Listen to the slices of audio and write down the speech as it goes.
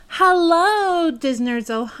Hello,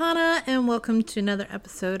 Disnerd's Ohana, and welcome to another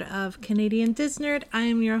episode of Canadian Disnerd. I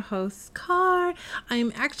am your host, Car. I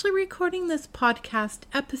am actually recording this podcast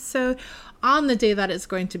episode on the day that it's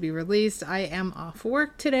going to be released. I am off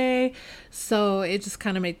work today, so it just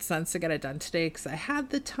kind of made sense to get it done today because I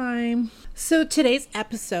had the time. So today's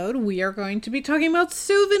episode, we are going to be talking about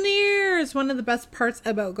souvenirs. One of the best parts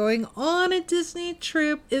about going on a Disney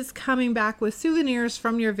trip is coming back with souvenirs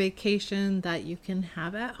from your vacation that you can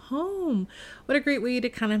have at home. What a great way to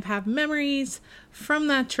kind of have memories from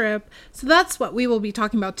that trip. So that's what we will be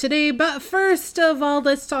talking about today. But first of all,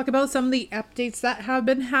 let's talk about some of the updates that have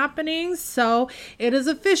been happening. So it is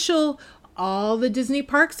official. All the Disney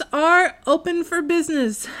parks are open for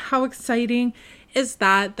business. How exciting is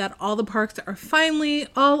that all the parks are finally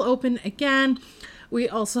all open again. We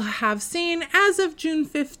also have seen, as of June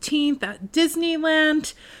 15th at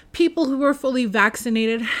Disneyland, people who are fully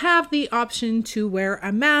vaccinated have the option to wear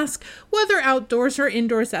a mask, whether outdoors or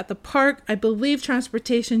indoors at the park. I believe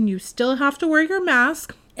transportation, you still have to wear your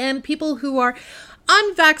mask. And people who are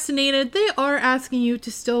unvaccinated, they are asking you to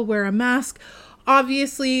still wear a mask.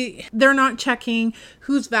 Obviously, they're not checking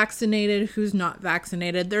who's vaccinated, who's not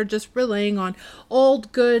vaccinated. They're just relying on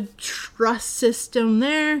old, good trust system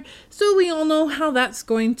there. So we all know how that's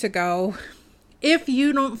going to go. If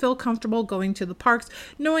you don't feel comfortable going to the parks,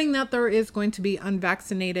 knowing that there is going to be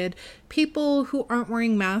unvaccinated people who aren't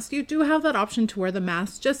wearing masks, you do have that option to wear the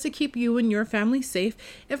mask just to keep you and your family safe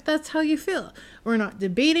if that's how you feel. We're not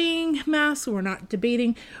debating masks. We're not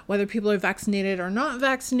debating whether people are vaccinated or not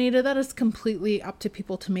vaccinated. That is completely up to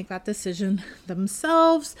people to make that decision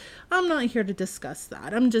themselves. I'm not here to discuss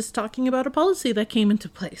that. I'm just talking about a policy that came into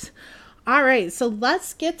place. All right, so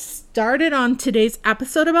let's get started on today's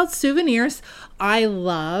episode about souvenirs. I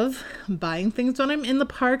love buying things when I'm in the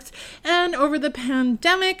parks, and over the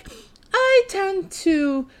pandemic, I tend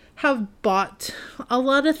to have bought a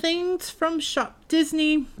lot of things from Shop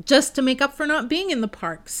Disney just to make up for not being in the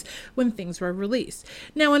parks when things were released.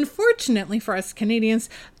 Now, unfortunately for us Canadians,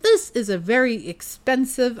 this is a very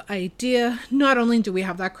expensive idea. Not only do we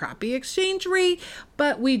have that crappy exchange rate,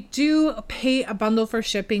 but we do pay a bundle for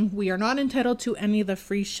shipping. We are not entitled to any of the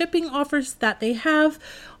free shipping offers that they have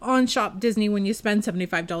on Shop Disney when you spend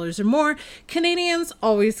 $75 or more. Canadians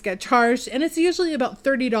always get charged, and it's usually about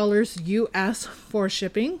 $30 US for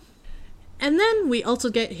shipping. And then we also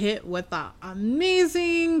get hit with that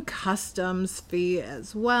amazing customs fee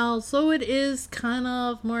as well. So it is kind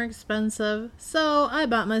of more expensive. So I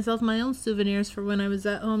bought myself my own souvenirs for when I was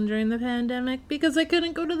at home during the pandemic because I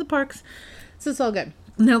couldn't go to the parks. So it's all good.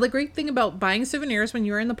 Now, the great thing about buying souvenirs when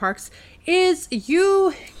you're in the parks is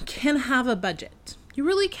you can have a budget. You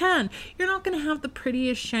really can. You're not going to have the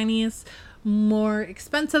prettiest, shiniest, more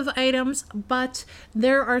expensive items, but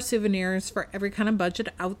there are souvenirs for every kind of budget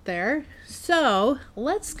out there. So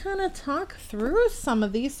let's kind of talk through some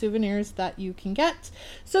of these souvenirs that you can get.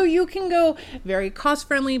 So you can go very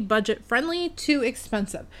cost-friendly, budget-friendly to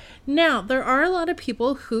expensive. Now, there are a lot of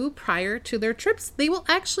people who, prior to their trips, they will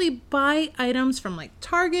actually buy items from like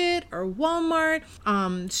Target or Walmart,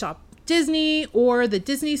 Shop Disney, or the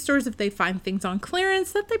Disney stores if they find things on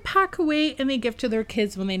clearance that they pack away and they give to their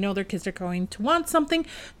kids when they know their kids are going to want something,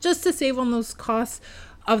 just to save on those costs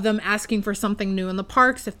of them asking for something new in the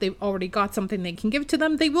parks. If they've already got something they can give to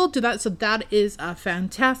them, they will do that. So that is a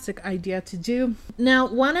fantastic idea to do. Now,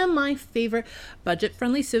 one of my favorite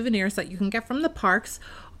budget-friendly souvenirs that you can get from the parks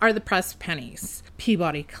are the pressed pennies.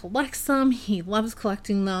 Peabody collects them. He loves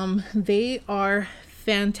collecting them. They are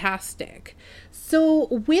fantastic. So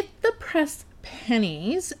with the pressed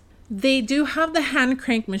pennies, they do have the hand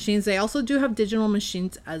crank machines. They also do have digital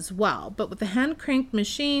machines as well. But with the hand crank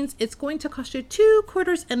machines, it's going to cost you 2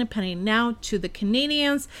 quarters and a penny. Now, to the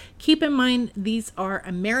Canadians, keep in mind these are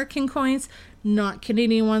American coins, not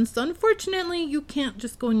Canadian ones. So unfortunately, you can't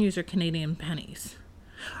just go and use your Canadian pennies.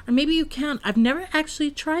 Or maybe you can. I've never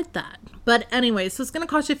actually tried that. But anyway, so it's going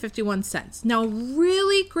to cost you 51 cents. Now,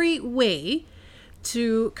 really great way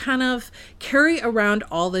to kind of carry around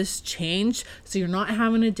all this change so you're not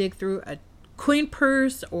having to dig through a coin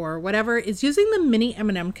purse or whatever is using the mini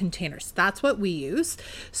M&M containers. That's what we use.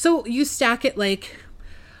 So you stack it like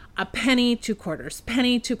a penny, 2 quarters,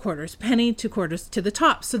 penny, 2 quarters, penny, 2 quarters to the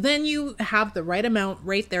top. So then you have the right amount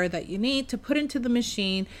right there that you need to put into the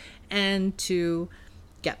machine and to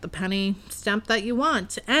get the penny stamp that you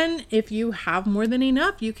want. And if you have more than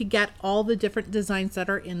enough, you could get all the different designs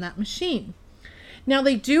that are in that machine. Now,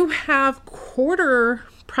 they do have quarter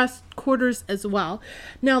pressed quarters as well.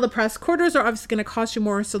 Now the pressed quarters are obviously going to cost you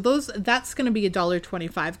more, so that's going to be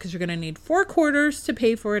 $1.25 because you're going to need 4 quarters to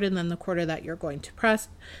pay for it, and then the quarter that you're going to press.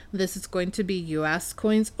 This is going to be US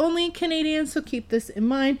coins only, Canadian, so keep this in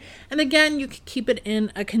mind. And again, you can keep it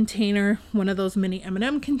in a container, one of those mini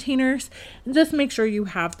M&M containers, and just make sure you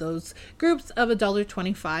have those groups of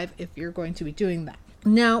 $1.25 if you're going to be doing that.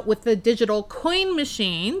 Now, with the digital coin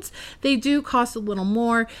machines, they do cost a little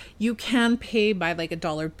more. You can pay by like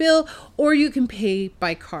 $1 bill, or you can pay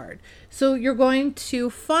by card. So you're going to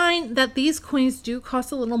find that these coins do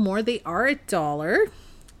cost a little more. They are $1.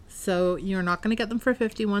 So you're not going to get them for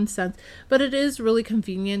 51 cents, but it is really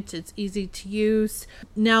convenient. It's easy to use.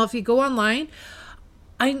 Now, if you go online,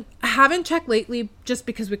 I haven't checked lately just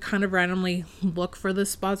because we kind of randomly look for the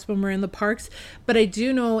spots when we're in the parks. But I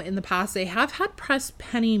do know in the past they have had pressed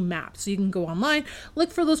penny maps. So you can go online,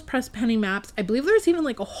 look for those pressed penny maps. I believe there's even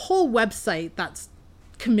like a whole website that's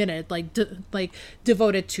committed,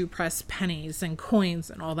 devoted to pressed pennies and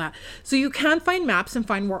coins and all that. So you can find maps and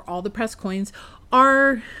find where all the pressed coins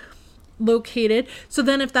are located. So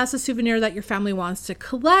then if that's a souvenir that your family wants to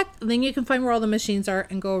collect, then you can find where all the machines are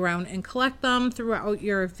and go around and collect them throughout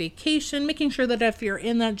your vacation, making sure that if you're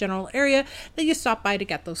in that general area that you stop by to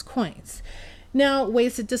get those coins. Now,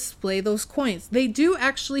 ways to display those coins. They do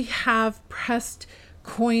actually have pressed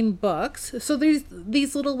coin books. So there's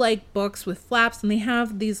these little like books with flaps, and they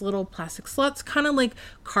have these little plastic slots, kind of like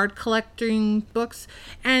card collecting books,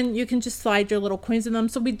 and you can just slide your little coins in them.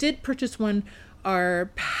 So we did purchase one our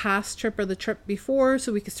past trip or the trip before,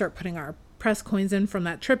 so we could start putting our pressed coins in from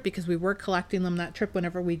that trip because we were collecting them that trip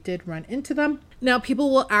whenever we did run into them. Now people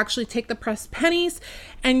will actually take the pressed pennies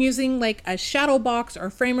and using like a shadow box or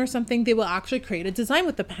frame or something, they will actually create a design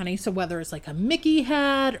with the penny. So whether it's like a Mickey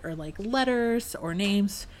head or like letters or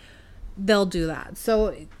names, they'll do that.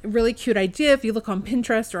 So really cute idea. If you look on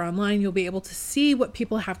Pinterest or online, you'll be able to see what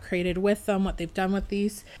people have created with them, what they've done with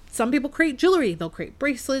these. Some people create jewelry. They'll create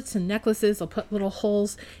bracelets and necklaces. They'll put little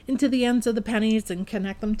holes into the ends of the pennies and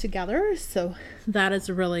connect them together. So that is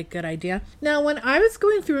a really good idea. Now, when I was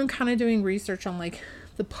going through and kind of doing research on like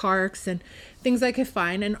the parks and things I could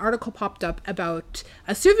find, an article popped up about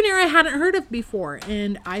a souvenir I hadn't heard of before,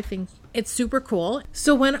 and I think it's super cool.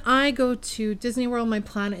 So when I go to Disney World, my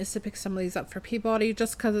plan is to pick some of these up for Peabody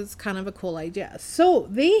just because it's kind of a cool idea. So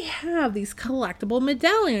they have these collectible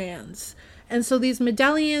medallions. And so these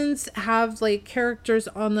medallions have like characters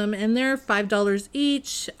on them, and they're $5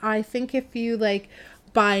 each. I think if you like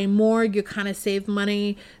buy more, you kind of save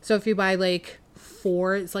money. So if you buy like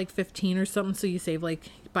 4, it's like 15 or something. So you save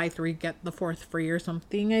like buy 3, get the 4th free or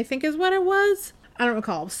something, I think is what it was. I don't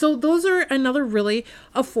recall. So those are another really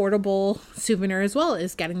affordable souvenir as well,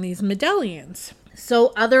 is getting these medallions.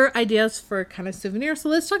 So other ideas for kind of souvenirs. So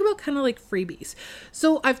let's talk about kind of like freebies.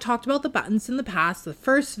 So I've talked about the buttons in the past. The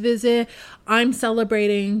first visit, I'm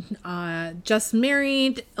celebrating, just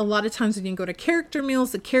married. A lot of times when you go to character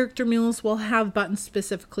meals, the character meals will have buttons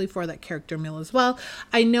specifically for that character meal as well.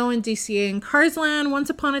 I know in DCA and Cars Land, once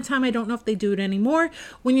upon a time, I don't know if they do it anymore,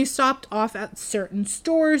 when you stopped off at certain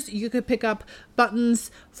stores, you could pick up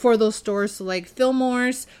buttons for those stores. So like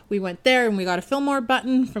Fillmore's, we went there and we got a Fillmore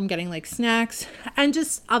button from getting like snacks and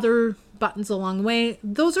just other buttons along the way.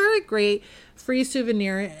 Those are a great free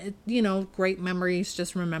souvenir, you know, great memories,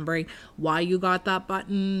 just remembering why you got that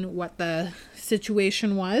button, what the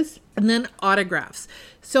situation was. And then autographs.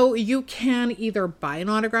 So you can either buy an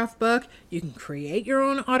autograph book, you can create your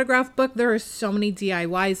own autograph book. There are so many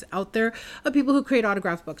DIYs out there of people who create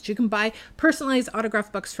autograph books. You can buy personalized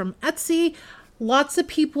autograph books from Etsy. Lots of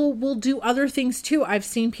people will do other things too. I've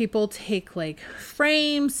seen people take like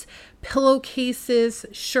frames, pillowcases,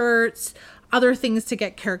 shirts, other things to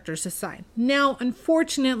get characters to sign. Now,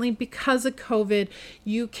 unfortunately, because of COVID,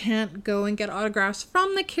 you can't go and get autographs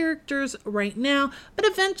from the characters right now, but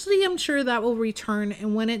eventually I'm sure that will return.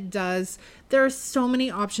 And when it does, there are so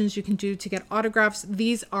many options you can do to get autographs.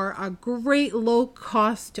 These are a great low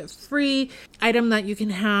cost, free item that you can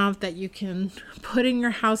have, that you can put in your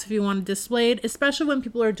house if you want to display it, especially when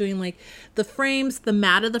people are doing like the frames, the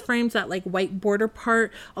mat of the frames, that like white border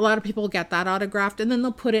part. A lot of people get that autographed and then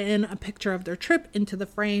they'll put it in a picture of their trip into the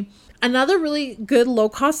frame. Another really good low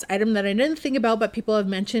cost item that I didn't think about but people have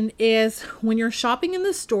mentioned is when you're shopping in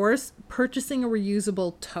the stores, purchasing a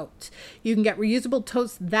reusable tote. You can get reusable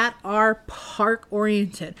totes that are park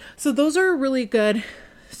oriented. So those are a really good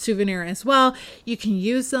souvenir as well. You can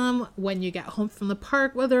use them when you get home from the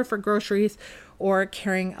park, whether for groceries or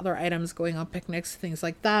carrying other items, going on picnics, things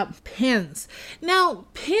like that. Pins. Now,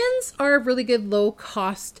 pins are a really good low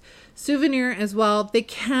cost souvenir as well. They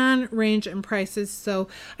can range in prices. So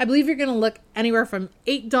I believe you're going to look anywhere from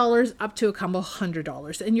 $8 up to a couple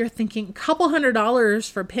 $100. And you're thinking a couple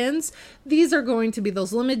 $100 for pins. These are going to be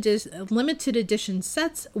those limited edition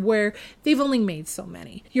sets where they've only made so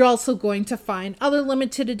many. You're also going to find other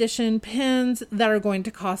limited edition pins that are going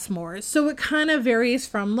to cost more. So it kind of varies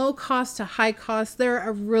from low cost to high cost. They're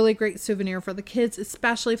a really great souvenir for the kids,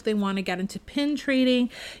 especially if they want to get into pin trading.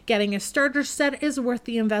 Getting a starter set is worth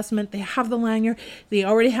the investment. They have the lanyard. They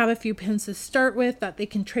already have a few pins to start with that they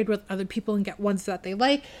can trade with other people and get ones that they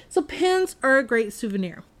like. So pins are a great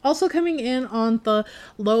souvenir. Also coming in on the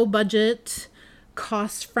low budget,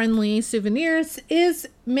 cost-friendly souvenirs is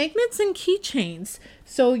magnets and keychains.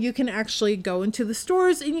 So you can actually go into the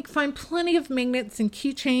stores and you can find plenty of magnets and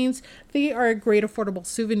keychains. They are a great affordable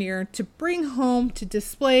souvenir to bring home, to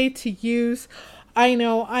display, to use. I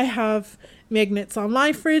know I have magnets on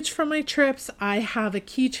my fridge from my trips. I have a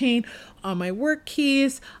keychain on my work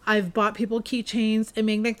keys. I've bought people keychains and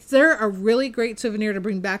magnets. They're a really great souvenir to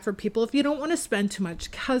bring back for people if you don't want to spend too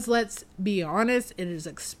much, because let's be honest, it is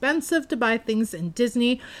expensive to buy things in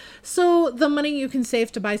Disney. So the money you can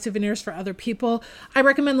save to buy souvenirs for other people, I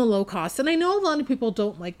recommend the low cost. And I know a lot of people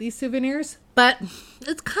don't like these souvenirs, but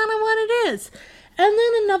it's kind of what it is. And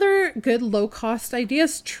then another good low-cost idea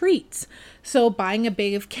is treats. So buying a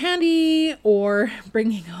bag of candy or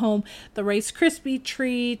bringing home the Rice Krispie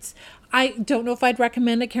treats. I don't know if I'd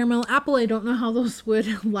recommend a caramel apple. I don't know how those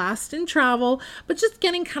would last in travel, but just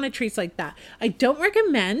getting kind of treats like that. I don't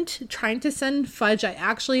recommend trying to send fudge. I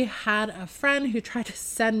actually had a friend who tried to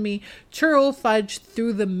send me churro fudge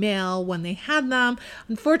through the mail when they had them.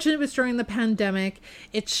 Unfortunately, it was during the pandemic.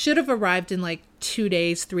 It should have arrived in like 2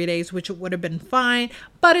 days, 3 days, which would have been fine,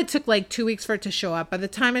 but it took like 2 weeks for it to show up. By the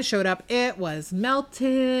time it showed up, it was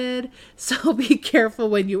melted. So be careful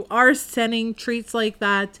when you are sending treats like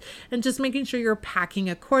that, and just making sure you're packing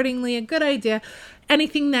accordingly. A good idea.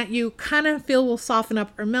 Anything that you kind of feel will soften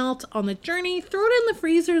up or melt on the journey, throw it in the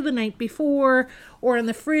freezer the night before or in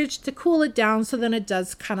the fridge to cool it down, so then it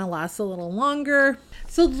does kind of last a little longer.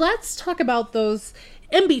 So let's talk about those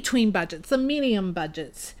in between budgets, the medium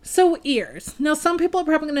budgets. So ears. Now, some people are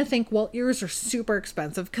probably going to think, well, ears are super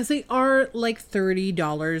expensive, because they are like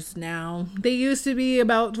 $30 now. They used to be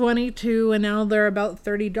about $22 and now they're about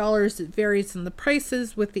 $30. It varies in the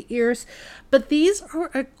prices with the ears, but these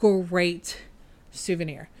are a great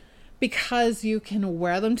souvenir because you can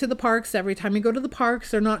wear them to the parks every time you go to the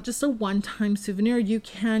parks. They're not just a one-time souvenir. You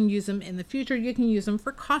can use them in the future. You can use them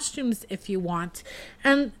for costumes if you want.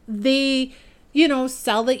 And they,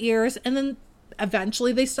 sell the ears, and then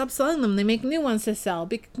eventually they stop selling them. They make new ones to sell,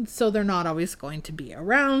 so they're not always going to be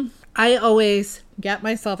around. I always get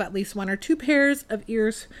myself at least 1 or 2 pairs of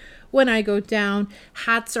ears when I go down.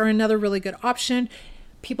 Hats are another really good option.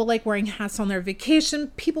 People like wearing hats on their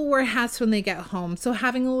vacation. People wear hats when they get home. So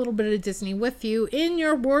having a little bit of Disney with you in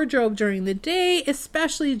your wardrobe during the day,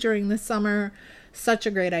 especially during the summer, such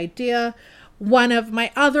a great idea. One of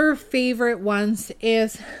my other favorite ones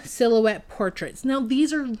is silhouette portraits. Now,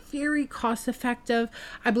 these are very cost effective.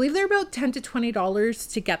 I believe they're about $10 to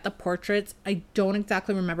 $20 to get the portraits. I don't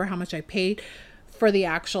exactly remember how much I paid for the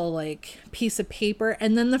actual piece of paper.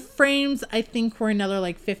 And then the frames, I think, were another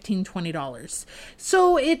 $15, $20.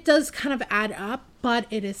 So it does kind of add up, but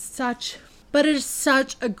it is such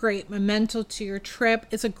a great memento to your trip.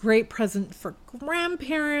 It's a great present for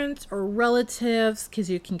grandparents or relatives, because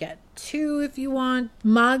you can get 2 if you want.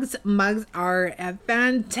 Mugs are a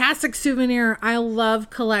fantastic souvenir. I love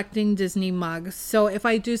collecting Disney mugs. So if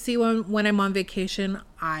I do see one when I'm on vacation,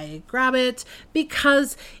 I grab it,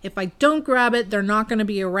 because if I don't grab it, they're not going to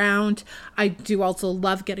be around. I do also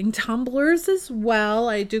love getting tumblers as well.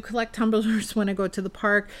 I do collect tumblers when I go to the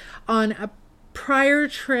park. On a prior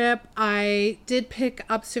trip, I did pick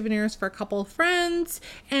up souvenirs for a couple of friends,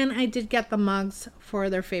 and I did get the mugs for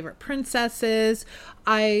their favorite princesses.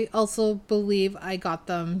 I also believe I got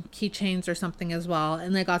them keychains or something as well,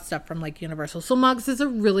 and they got stuff from Universal. So mugs is a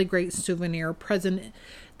really great souvenir present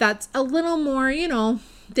that's a little more,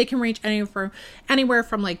 they can range anywhere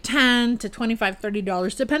from $10 to $25,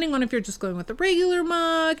 $30, depending on if you're just going with a regular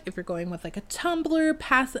mug, if you're going with a tumbler,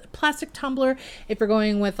 plastic tumbler, if you're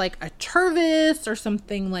going with a Tervis or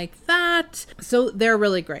something like that. So they're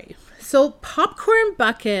really great. So popcorn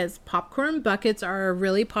buckets. Popcorn buckets are a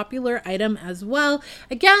really popular item as well.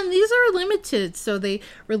 Again, these are limited. So they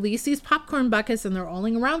release these popcorn buckets and they're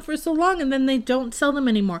only around for so long and then they don't sell them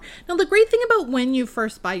anymore. Now, the great thing about when you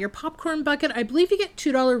first buy your popcorn bucket, I believe you get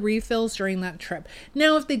 $2 refills during that trip.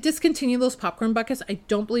 Now, if they discontinue those popcorn buckets, I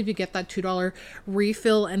don't believe you get that $2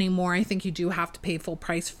 refill anymore. I think you do have to pay full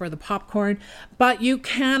price for the popcorn, but you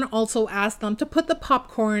can also ask them to put the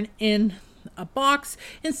popcorn in a box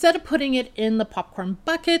instead of putting it in the popcorn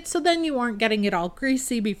bucket, so then you aren't getting it all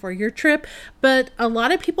greasy before your trip. But a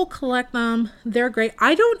lot of people collect them. They're great.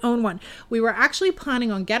 I don't own one. We were actually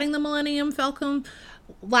planning on getting the Millennium Falcon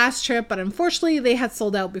last trip, but unfortunately they had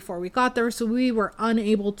sold out before we got there, so we were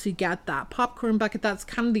unable to get that popcorn bucket. That's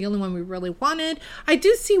kind of the only one we really wanted. I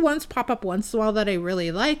do see ones pop up once in a while that I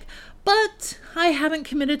really like, but I haven't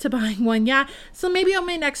committed to buying one yet, so maybe on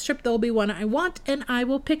my next trip there'll be one I want and I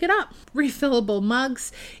will pick it up. Refillable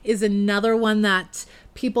mugs is another one that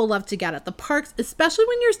people love to get at the parks, especially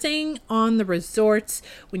when you're staying on the resorts.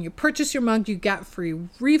 When you purchase your mug, you get free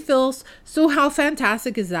refills. So how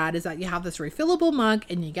fantastic is that? Is that you have this refillable mug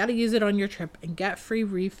and you got to use it on your trip and get free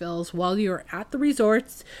refills while you're at the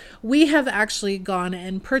resorts. We have actually gone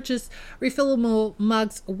and purchased refillable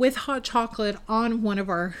mugs with hot chocolate on one of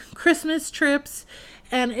our Christmas trips,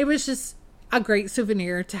 and it was just a great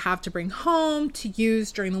souvenir to have to bring home to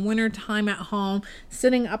use during the winter time at home,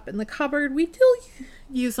 sitting up in the cupboard. We do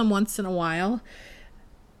use them once in a while.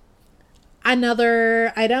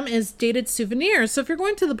 Another item is dated souvenirs. So if you're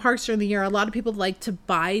going to the parks during the year, a lot of people like to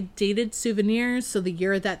buy dated souvenirs. So the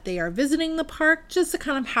year that they are visiting the park, just to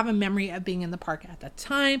kind of have a memory of being in the park at that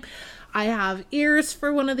time. I have ears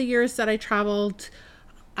for one of the years that I traveled.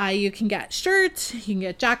 You can get shirts, you can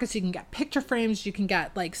get jackets, you can get picture frames, you can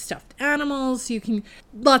get like stuffed animals, you can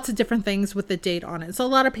lots of different things with the date on it. So a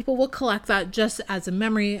lot of people will collect that just as a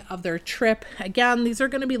memory of their trip. Again, these are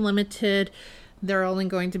going to be limited. They're only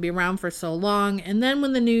going to be around for so long. And then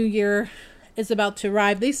when the new year is about to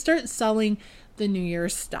arrive, they start selling the New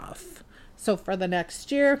Year's stuff. So for the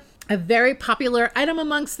next year, a very popular item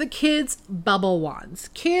amongst the kids, bubble wands.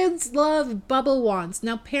 Kids love bubble wands.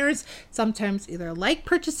 Now, parents sometimes either like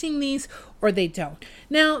purchasing these or they don't.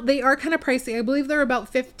 Now, they are kind of pricey. I believe they're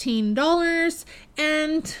about $15,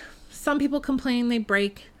 and some people complain they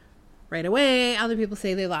break right away. Other people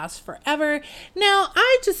say they last forever. Now,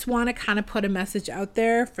 I just want to kind of put a message out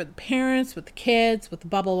there for the parents, with the kids, with the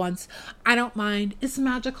bubble ones. I don't mind. It's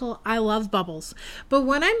magical. I love bubbles. But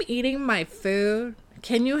when I'm eating my food,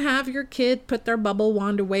 can you have your kid put their bubble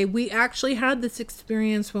wand away? We actually had this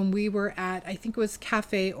experience when we were at, I think it was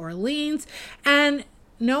Cafe Orleans, and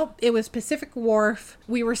nope, it was Pacific Wharf.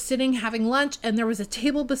 We were sitting having lunch and there was a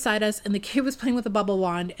table beside us and the kid was playing with a bubble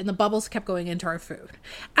wand and the bubbles kept going into our food.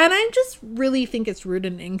 And I just really think it's rude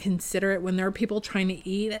and inconsiderate when there are people trying to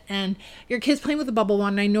eat and your kid's playing with a bubble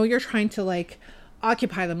wand. And I know you're trying to like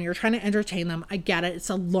occupy them, you're trying to entertain them. I get it.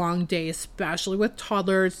 It's a long day, especially with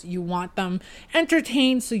toddlers. You want them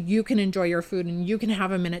entertained so you can enjoy your food and you can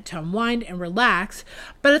have a minute to unwind and relax.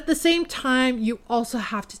 But at the same time, you also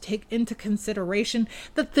have to take into consideration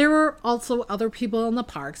that there are also other people in the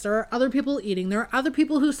parks. There are other people eating. There are other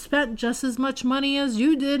people who spent just as much money as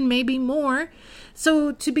you did, maybe more.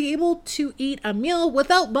 So to be able to eat a meal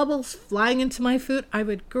without bubbles flying into my food, I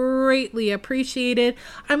would greatly appreciate it.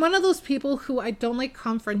 I'm one of those people who I don't like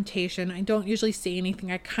confrontation. I don't usually say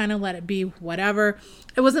anything. I kind of let it be whatever.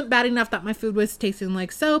 It wasn't bad enough that my food was tasting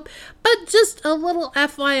like soap, but just a little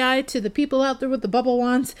FYI to the people out there with the bubble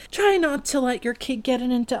wands. Try not to let your kid get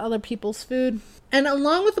it into other people's food. And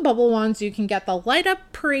along with the bubble wands, you can get the light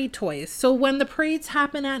up parade toys. So when the parades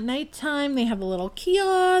happen at nighttime, they have the little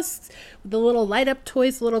kiosks, the little light up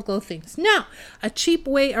toys, little glow things. Now, a cheap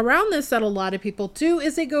way around this that a lot of people do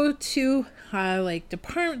is they go to like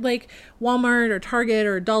Walmart or Target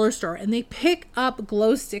or Dollar Store and they pick up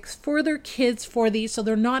glow sticks for their kids for these, so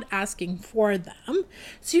they're not asking for them.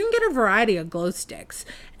 So you can get a variety of glow sticks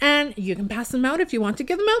and you can pass them out if you want to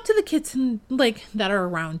give them out to the kids that are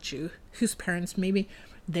around you, whose parents maybe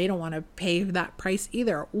they don't want to pay that price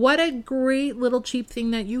either. What a great little cheap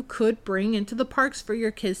thing that you could bring into the parks for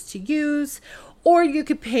your kids to use, or you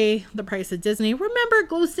could pay the price of Disney. Remember,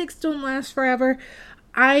 glow sticks don't last forever.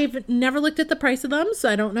 I've never looked at the price of them, so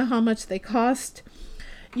I don't know how much they cost.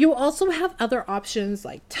 You also have other options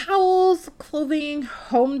like towels, clothing,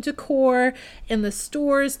 home decor in the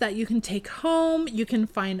stores that you can take home. You can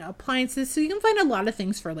find appliances, so you can find a lot of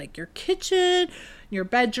things for like your kitchen, your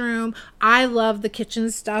bedroom. I love the kitchen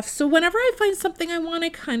stuff. So whenever I find something I want, I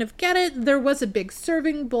kind of get it. There was a big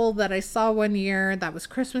serving bowl that I saw one year that was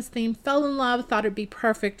Christmas themed, fell in love, thought it'd be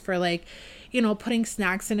perfect for like, putting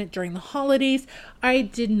snacks in it during the holidays. I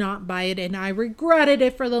did not buy it and I regretted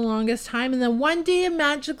it for the longest time. And then one day it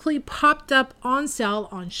magically popped up on sale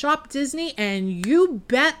on Shop Disney, and you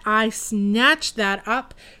bet I snatched that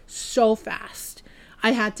up so fast.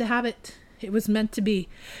 I had to have it. It was meant to be.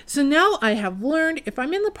 So now I have learned, if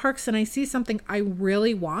I'm in the parks and I see something I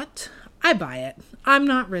really want, I buy it. I'm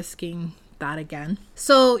not risking that again.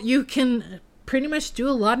 So you can pretty much do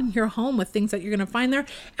a lot in your home with things that you're going to find there.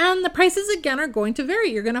 And the prices, again, are going to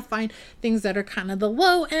vary. You're going to find things that are kind of the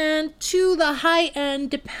low end to the high end,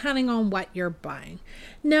 depending on what you're buying.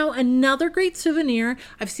 Now, another great souvenir,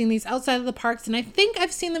 I've seen these outside of the parks, and I think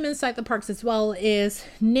I've seen them inside the parks as well, is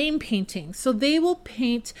name painting. So they will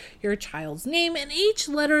paint your child's name, and each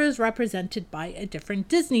letter is represented by a different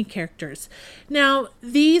Disney characters. Now,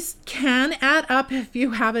 these can add up if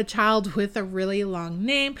you have a child with a really long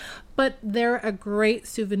name, but they're a great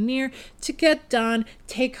souvenir to get done,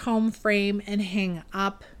 take home, frame, and hang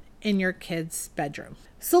up in your kid's bedroom.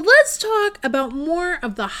 So let's talk about more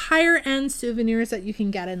of the higher end souvenirs that you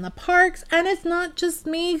can get in the parks. And it's not just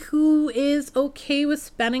me who is okay with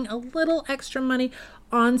spending a little extra money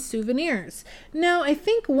on souvenirs. Now, I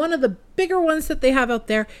think one of the bigger ones that they have out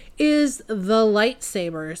there is the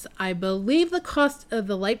lightsabers. I believe the cost of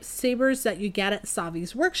the lightsabers that you get at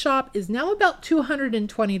Savi's Workshop is now about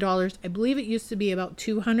 $220. I believe it used to be about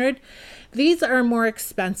 $200. These are more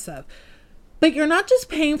expensive. But you're not just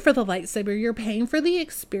paying for the lightsaber, you're paying for the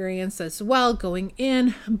experience as well. Going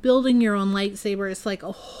in, building your own lightsaber, it's like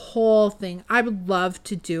a whole thing. I would love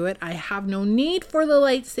to do it. I have no need for the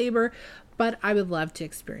lightsaber, but I would love to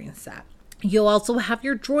experience that. You'll also have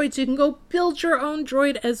your droids. You can go build your own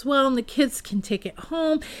droid as well, and the kids can take it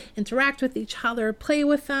home, interact with each other, play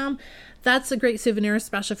with them. That's a great souvenir,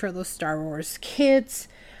 especially for those Star Wars kids.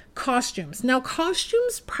 Costumes. Now,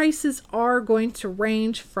 costumes prices are going to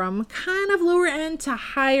range from kind of lower end to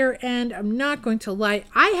higher end. I'm not going to lie.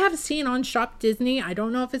 I have seen on Shop Disney, I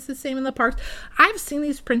don't know if it's the same in the parks, I've seen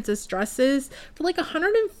these princess dresses for like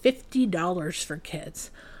 $150 for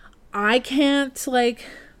kids. I can't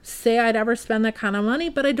say I'd ever spend that kind of money,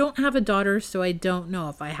 but I don't have a daughter, so I don't know.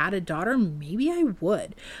 If I had a daughter, maybe I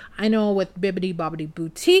would. I know with Bibbidi Bobbidi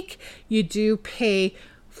Boutique, you do pay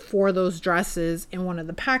for those dresses in one of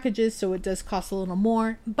the packages, so it does cost a little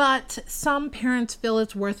more, but some parents feel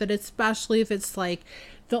it's worth it, especially if it's like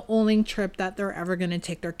the only trip that they're ever going to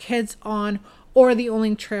take their kids on, or the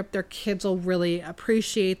only trip their kids will really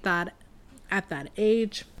appreciate that at that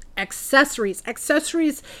age. Accessories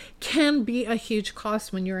can be a huge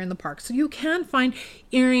cost when you're in the park, so you can find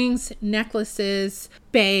earrings, necklaces,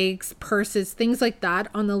 bags, purses, things like that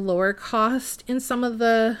on the lower cost in some of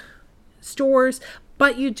the stores.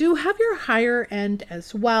 But you do have your higher end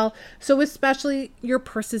as well. So especially your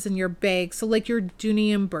purses and your bags. So like your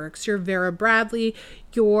Dooney and Burks, your Vera Bradley,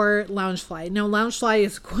 your Loungefly. Now Loungefly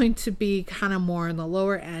is going to be kind of more on the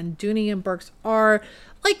lower end. Dooney and Burks are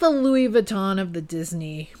like the Louis Vuitton of the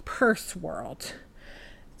Disney purse world.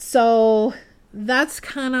 So that's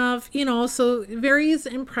kind of, so it varies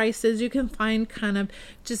in prices. You can find kind of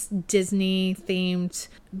just Disney themed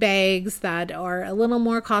bags that are a little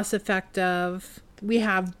more cost effective. We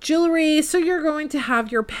have jewelry, so you're going to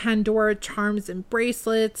have your Pandora charms and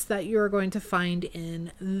bracelets that you're going to find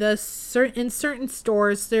in certain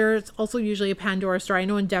stores. There's also usually a Pandora store. I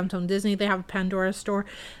know in Downtown Disney they have a Pandora store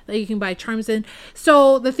that you can buy charms in.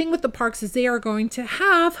 So the thing with the parks is they are going to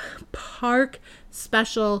have park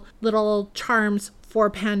special little charms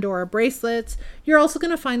for Pandora bracelets. You're also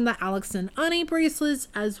going to find the Alex and Ani bracelets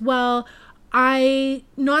as well. I'm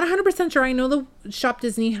not 100% sure. I know the Shop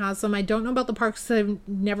Disney has them. I don't know about the parks. I've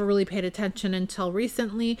never really paid attention until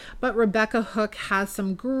recently. But Rebecca Hook has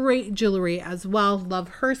some great jewelry as well. Love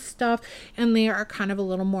her stuff. And they are kind of a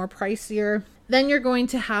little more pricier. Then you're going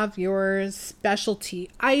to have your specialty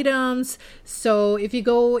items. So if you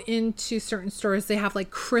go into certain stores, they have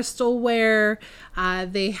like crystalware.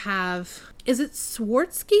 They have... Is it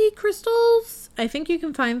Swarovski crystals? I think you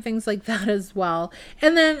can find things like that as well.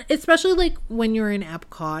 And then especially like when you're in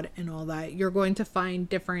Epcot and all that, you're going to find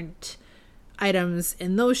different items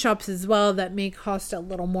in those shops as well that may cost a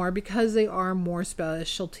little more because they are more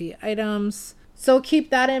specialty items. So keep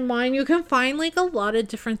that in mind. You can find like a lot of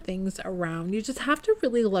different things around. You just have to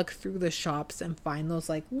really look through the shops and find those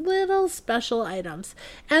like little special items.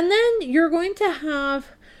 And then you're going to have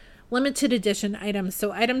limited edition items.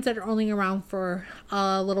 So items that are only around for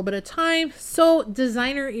a little bit of time. So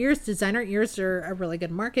designer ears are a really good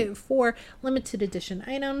market for limited edition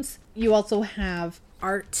items. You also have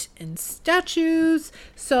art and statues.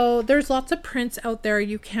 So there's lots of prints out there.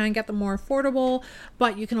 You can get them more affordable,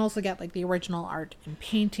 but you can also get like the original art and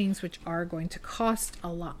paintings, which are going to cost a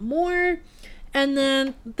lot more. And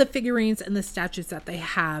then the figurines and the statues that they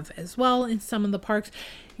have as well in some of the parks.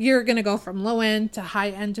 You're going to go from low end to high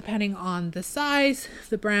end depending on the size,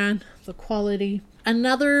 the brand, the quality.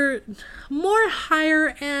 Another more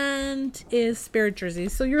higher end is Spirit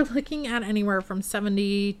jerseys. So you're looking at anywhere from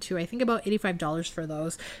 $70 to I think about $85 for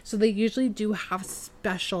those. So they usually do have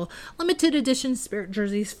special limited edition Spirit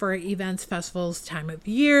jerseys for events, festivals, time of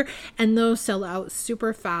year, and those sell out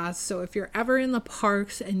super fast. So if you're ever in the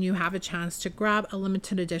parks and you have a chance to grab a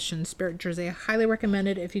limited edition Spirit jersey, I highly recommend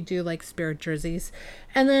it if you do like Spirit jerseys.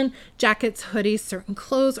 And then jackets, hoodies, certain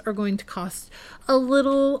clothes are going to cost a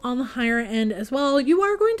little on the higher end as well. You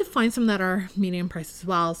are going to find some that are medium price as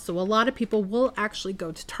well. So a lot of people will actually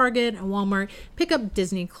go to Target and Walmart, pick up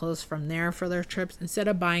Disney clothes from there for their trips instead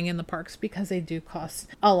of buying in the parks because they do cost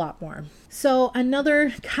a lot more. So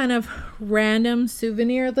another kind of random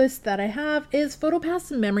souvenir list that I have is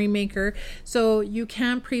PhotoPass and Memory Maker. So you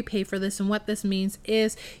can prepay for this, and what this means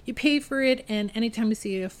is you pay for it, and anytime you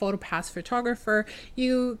see a PhotoPass photographer,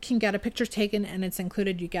 you can get a picture taken and it's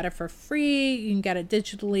included. You get it for free. You can get it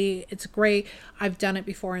digitally. It's great. I've done it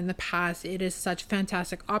before in the past. It is such a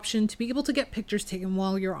fantastic option to be able to get pictures taken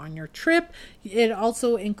while you're on your trip. It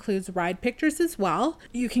also includes ride pictures as well.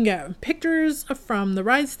 You can get pictures from the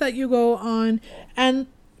rides that you go on, and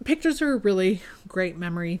pictures are a really great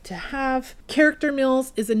memory to have. Character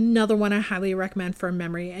meals is another one I highly recommend for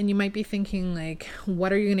memory, and you might be thinking like,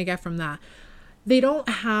 what are you going to get from that? They don't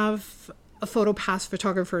have a PhotoPass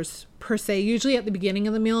photographers per se. Usually at the beginning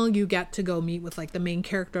of the meal, you get to go meet with like the main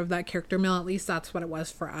character of that character meal. At least that's what it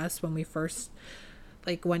was for us when we first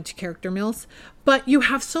like went to character meals. But you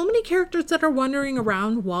have so many characters that are wandering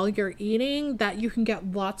around while you're eating that you can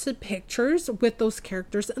get lots of pictures with those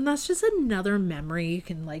characters, and that's just another memory. You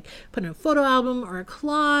can like put in a photo album or a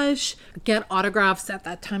collage, get autographs at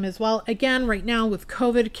that time as well. Again, right now with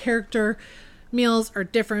COVID, character meals are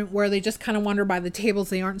different where they just kind of wander by the tables.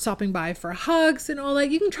 They aren't stopping by for hugs and all that.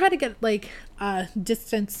 You can try to get like a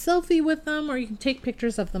distance selfie with them, or you can take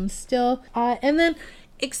pictures of them still. And then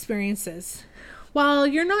experiences. While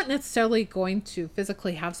you're not necessarily going to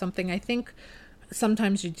physically have something, I think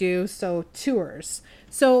sometimes you do. So tours.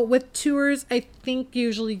 So with tours, I think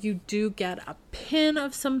usually you do get a pin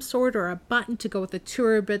of some sort or a button to go with the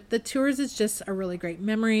tour, but the tours is just a really great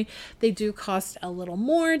memory. They do cost a little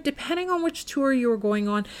more depending on which tour you are going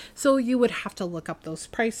on. So you would have to look up those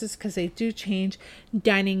prices because they do change.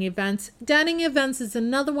 Dining events. Dining events is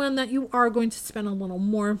another one that you are going to spend a little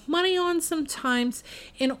more money on sometimes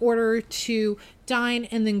in order to dine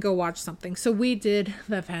and then go watch something. So we did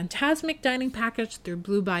the Fantasmic dining package through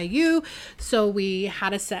Blue Bayou. So we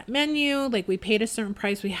had a set menu, like we paid a certain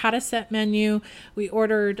price. We had a set menu.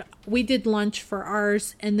 We did lunch for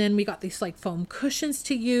ours, and then we got these like foam cushions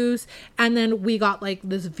to use. And then we got like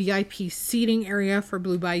this VIP seating area for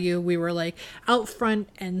Blue Bayou. We were like out front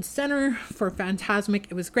and center for Fantasmic.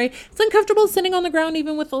 It was great. It's uncomfortable sitting on the ground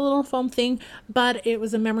even with a little foam thing, but it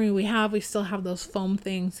was a memory we have. We still have those foam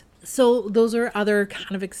things. So those are other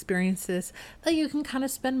kind of experiences that you can kind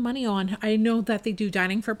of spend money on. I know that they do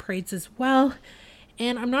dining for parades as well.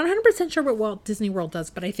 And I'm not 100% sure what Walt Disney World does,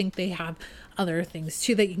 but I think they have other things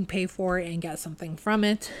too that you can pay for and get something from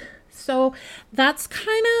it. So that's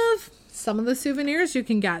kind of some of the souvenirs you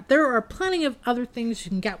can get. There are plenty of other things you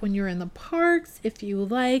can get when you're in the parks if you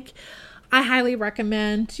like. I highly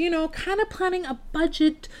recommend, kind of planning a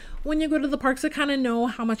budget when you go to the parks to kind of know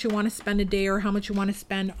how much you want to spend a day or how much you want to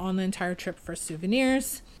spend on the entire trip for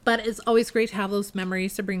souvenirs. But it's always great to have those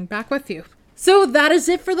memories to bring back with you. So that is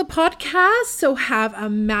it for the podcast. So have a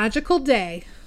magical day.